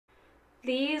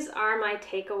These are my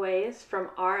takeaways from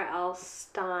R.L.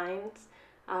 Stine's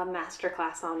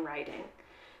Masterclass on Writing.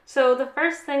 So the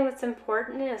first thing that's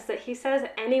important is that he says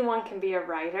anyone can be a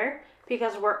writer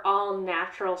because we're all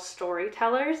natural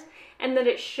storytellers, and that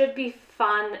it should be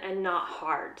fun and not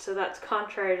hard. So that's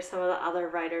contrary to some of the other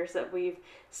writers that we've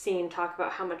seen talk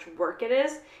about how much work it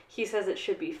is. He says it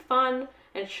should be fun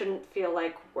and shouldn't feel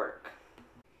like work.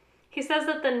 He says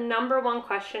that the number one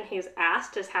question he's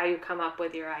asked is how you come up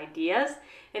with your ideas.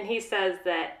 And he says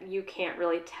that you can't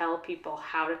really tell people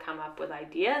how to come up with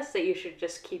ideas, that you should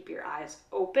just keep your eyes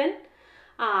open.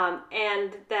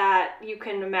 And that you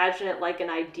can imagine it like an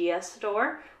idea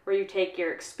store where you take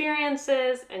your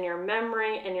experiences and your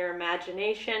memory and your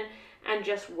imagination and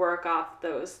just work off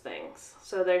those things.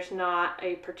 So there's not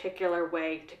a particular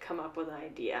way to come up with an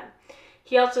idea.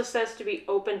 He also says to be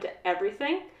open to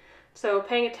everything. So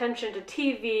paying attention to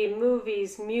TV,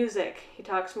 movies, music. He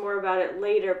talks more about it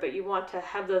later, but you want to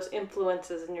have those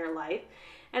influences in your life.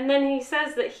 And then he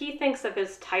says that he thinks of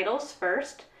his titles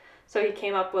first. So he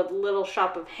came up with Little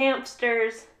Shop of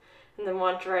Hamsters and then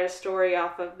wanted to write a story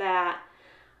off of that.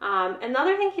 And the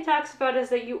other thing he talks about is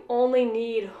that you only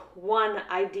need one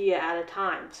idea at a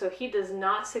time. So he does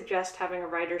not suggest having a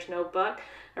writer's notebook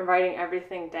and writing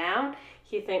everything down.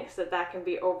 He thinks that that can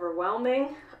be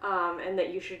overwhelming, and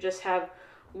that you should just have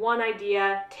one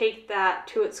idea, take that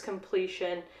to its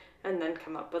completion, and then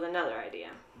come up with another idea.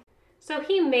 So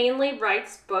he mainly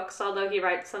writes books, although he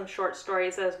writes some short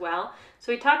stories as well.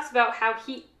 So he talks about how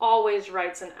he always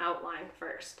writes an outline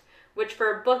first, which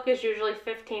for a book is usually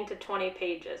 15 to 20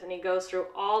 pages. And he goes through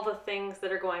all the things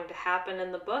that are going to happen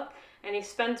in the book, and he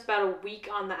spends about a week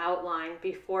on the outline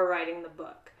before writing the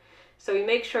book. So he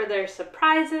makes sure there's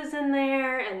surprises in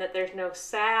there and that there's no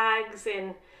sags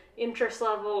in interest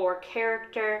level or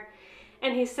character.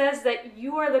 And he says that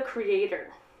you are the creator.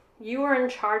 You are in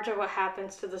charge of what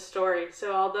happens to the story.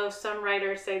 So although some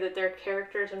writers say that their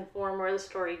characters inform where the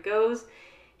story goes,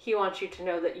 he wants you to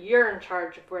know that you're in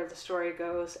charge of where the story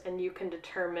goes and you can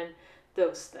determine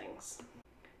those things.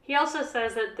 He also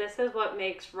says that this is what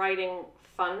makes writing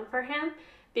fun for him,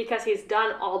 because he's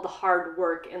done all the hard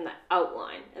work in the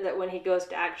outline, and that when he goes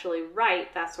to actually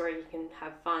write, that's where he can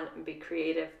have fun and be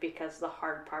creative because the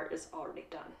hard part is already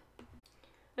done.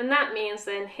 And that means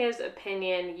that in his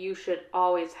opinion, you should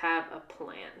always have a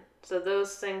plan. So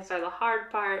those things are the hard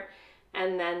part,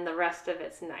 and then the rest of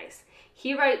it's nice.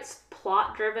 He writes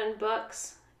plot-driven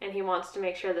books, and he wants to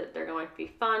make sure that they're going to be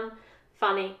fun,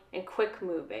 funny, and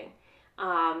quick-moving.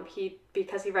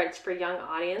 Because he writes for young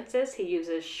audiences, he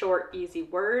uses short, easy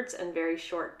words and very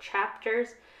short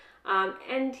chapters.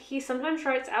 And he sometimes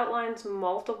writes outlines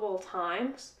multiple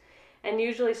times and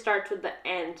usually starts with the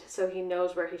end so he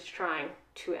knows where he's trying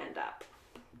to end up.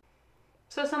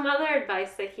 So some other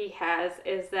advice that he has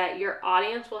is that your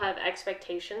audience will have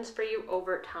expectations for you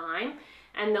over time,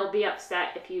 and they'll be upset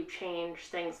if you change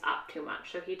things up too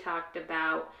much. So he talked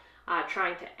about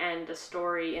trying to end a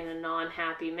story in a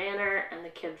non-happy manner, and the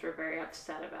kids were very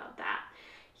upset about that.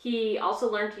 He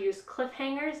also learned to use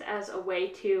cliffhangers as a way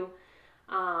to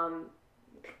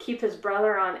keep his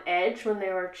brother on edge when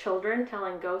they were children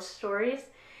telling ghost stories.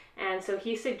 And so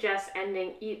he suggests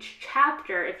ending each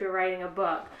chapter, if you're writing a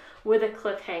book, with a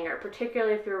cliffhanger,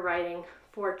 particularly if you're writing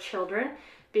for children,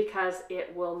 because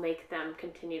it will make them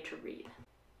continue to read.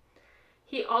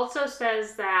 He also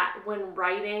says that when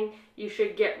writing, you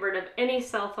should get rid of any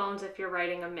cell phones if you're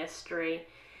writing a mystery,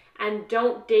 and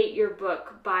don't date your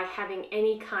book by having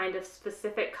any kind of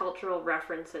specific cultural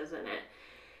references in it.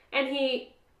 And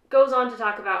he goes on to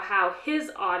talk about how his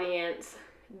audience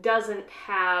doesn't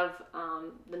have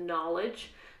the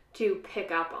knowledge to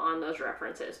pick up on those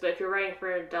references. But if you're writing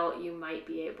for an adult, you might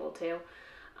be able to.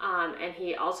 And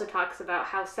he also talks about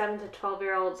how 7 to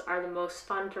 12-year-olds are the most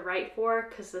fun to write for,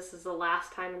 because this is the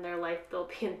last time in their life they'll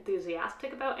be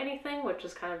enthusiastic about anything, which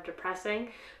is kind of depressing,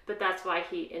 but that's why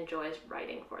he enjoys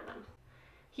writing for them.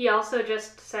 He also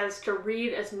just says to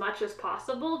read as much as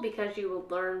possible because you will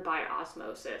learn by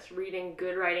osmosis. Reading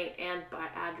good writing and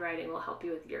bad writing will help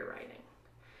you with your writing.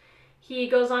 He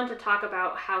goes on to talk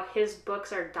about how his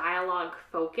books are dialogue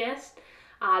focused.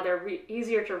 They're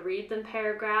easier to read than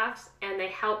paragraphs, and they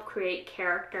help create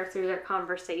character through their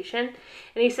conversation.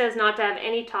 And he says not to have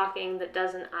any talking that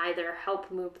doesn't either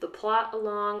help move the plot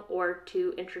along or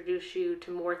to introduce you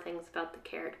to more things about the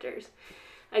characters.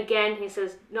 Again, he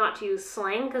says not to use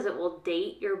slang because it will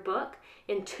date your book.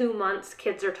 In 2 months,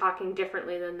 kids are talking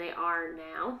differently than they are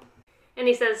now. And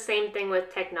he says same thing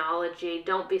with technology.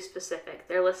 Don't be specific.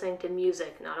 They're listening to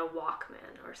music, not a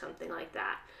Walkman or something like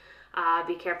that.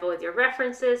 Be careful with your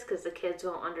references because the kids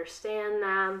won't understand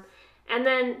them. And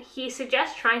then he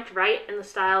suggests trying to write in the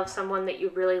style of someone that you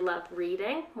really love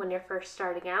reading when you're first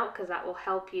starting out, because that will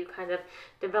help you kind of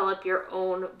develop your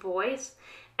own voice.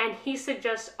 And he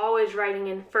suggests always writing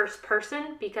in first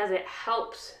person because it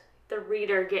helps the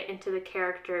reader get into the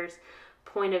character's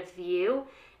point of view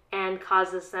and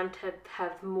causes them to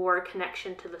have more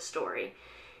connection to the story.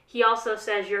 He also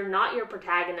says you're not your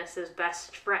protagonist's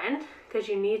best friend because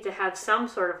you need to have some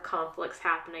sort of conflicts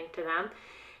happening to them,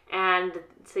 and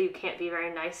so you can't be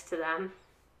very nice to them.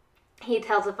 He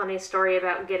tells a funny story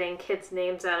about getting kids'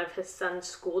 names out of his son's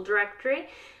school directory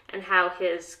and how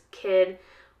his kid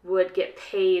would get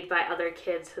paid by other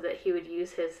kids so that he would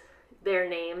use their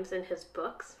names in his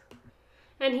books.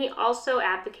 And he also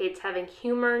advocates having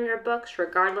humor in your books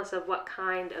regardless of what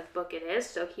kind of book it is.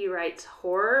 So he writes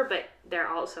horror, but they're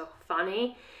also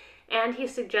funny. And he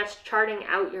suggests charting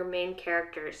out your main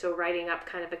characters, so writing up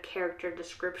kind of a character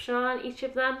description on each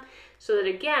of them, so that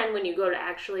again, when you go to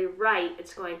actually write,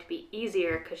 it's going to be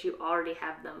easier because you already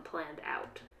have them planned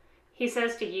out. He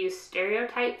says to use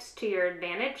stereotypes to your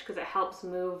advantage because it helps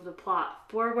move the plot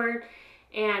forward.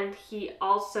 And he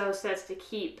also says to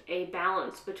keep a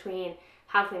balance between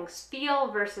how things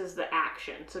feel versus the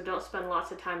action. So don't spend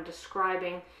lots of time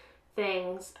describing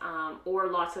things or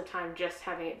lots of time just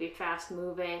having it be fast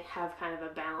moving. Have kind of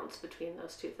a balance between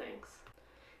those two things.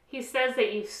 He says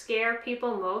that you scare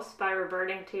people most by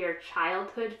reverting to your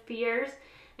childhood fears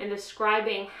and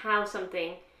describing how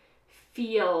something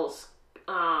feels,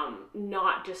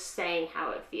 not just saying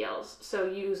how it feels. So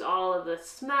use all of the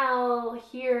smell,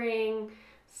 hearing,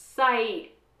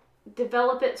 sight,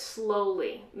 develop it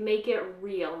slowly, make it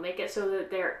real, make it so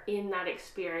that they're in that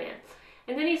experience.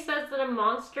 And then he says that a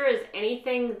monster is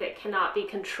anything that cannot be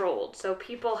controlled. So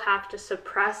people have to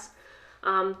suppress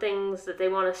things that they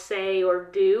want to say or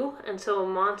do. And so a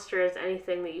monster is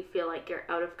anything that you feel like you're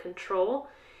out of control.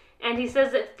 And he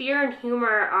says that fear and humor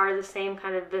are the same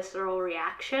kind of visceral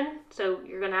reaction. So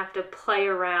you're going to have to play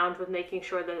around with making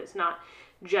sure that it's not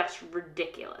just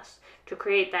ridiculous to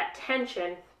create that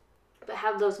tension, but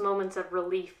have those moments of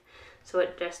relief so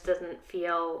it just doesn't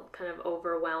feel kind of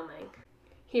overwhelming.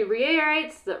 He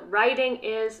reiterates that writing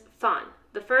is fun.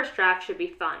 The first draft should be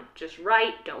fun. Just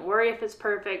write. Don't worry if it's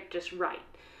perfect. Just write.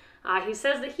 He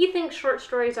says that he thinks short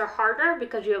stories are harder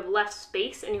because you have less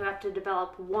space and you have to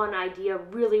develop one idea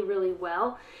really, really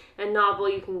well. A novel,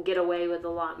 you can get away with a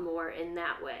lot more in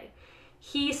that way.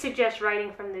 He suggests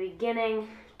writing from the beginning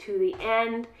to the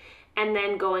end and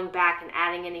then going back and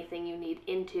adding anything you need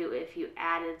into if you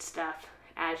added stuff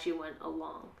as you went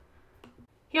along.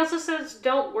 He also says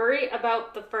don't worry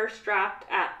about the first draft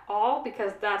at all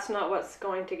because that's not what's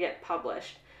going to get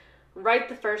published. Write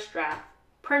the first draft,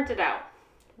 print it out,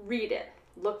 read it,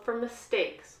 look for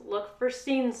mistakes, look for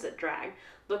scenes that drag,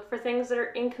 look for things that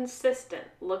are inconsistent,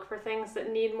 look for things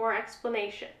that need more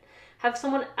explanation. Have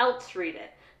someone else read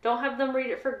it. Don't have them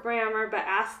read it for grammar, but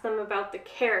ask them about the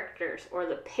characters or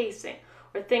the pacing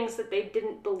or things that they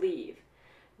didn't believe.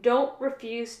 Don't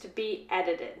refuse to be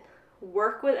edited.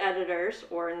 Work with editors,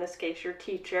 or in this case your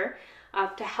teacher,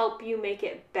 to help you make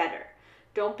it better.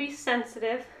 Don't be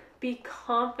sensitive, be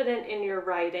confident in your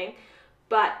writing,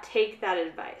 but take that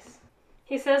advice.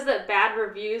 He says that bad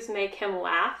reviews make him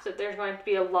laugh, that there's going to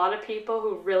be a lot of people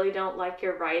who really don't like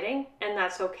your writing, and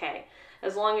that's okay.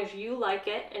 As long as you like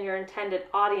it and your intended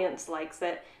audience likes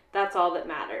it, that's all that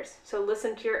matters. So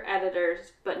listen to your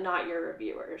editors, but not your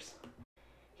reviewers.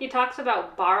 He talks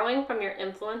about borrowing from your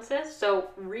influences, so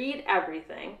read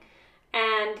everything.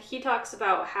 And he talks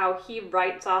about how he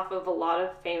writes off of a lot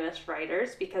of famous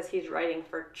writers because he's writing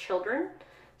for children.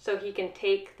 So he can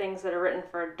take things that are written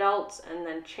for adults and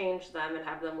then change them and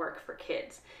have them work for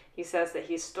kids. He says that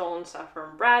he's stolen stuff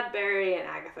from Bradbury and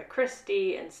Agatha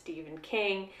Christie and Stephen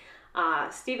King.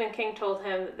 Stephen King told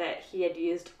him that he had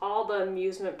used all the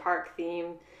amusement park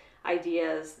theme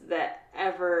ideas that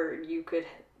ever you could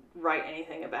write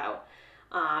anything about.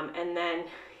 And then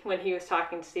when he was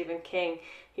talking to Stephen King,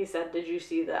 he said, "Did you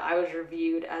see that I was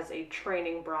reviewed as a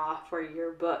training bra for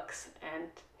your books?" And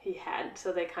he had,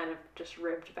 so they kind of just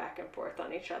ribbed back and forth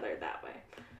on each other that way.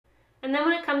 And then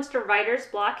when it comes to writer's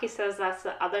block, he says that's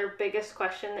the other biggest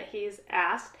question that he's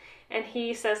asked. And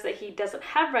he says that he doesn't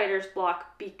have writer's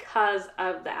block because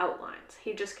of the outlines.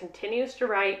 He just continues to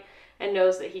write and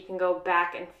knows that he can go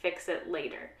back and fix it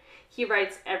later. He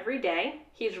writes every day.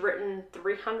 He's written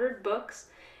 300 books,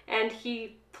 and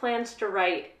he plans to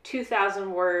write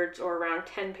 2,000 words or around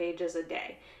 10 pages a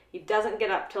day. He doesn't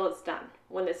get up till it's done.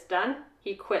 When it's done,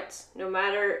 he quits. No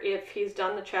matter if he's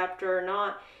done the chapter or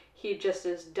not, he just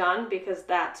is done because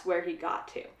that's where he got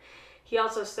to. He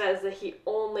also says that he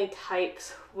only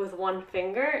types with one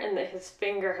finger and that his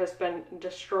finger has been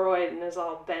destroyed and is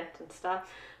all bent and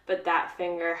stuff, but that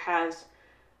finger has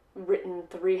written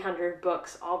 300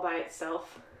 books all by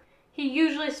itself. He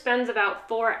usually spends about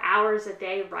 4 hours a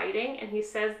day writing, and he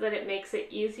says that it makes it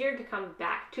easier to come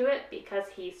back to it because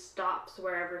he stops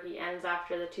wherever he ends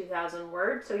after the 2,000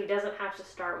 words, so he doesn't have to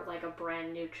start with like a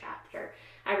brand new chapter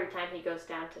every time he goes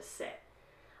down to sit.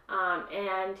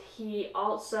 And he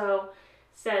also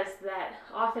says that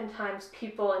oftentimes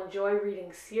people enjoy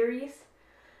reading series,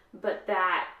 but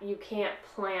that you can't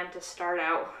plan to start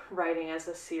out writing as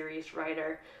a series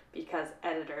writer because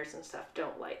editors and stuff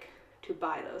don't like to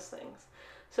buy those things.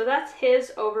 So that's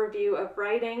his overview of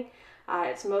writing.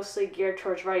 It's mostly geared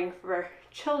towards writing for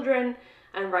children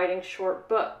and writing short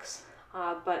books,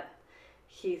 but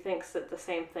he thinks that the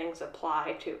same things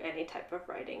apply to any type of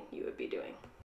writing you would be doing.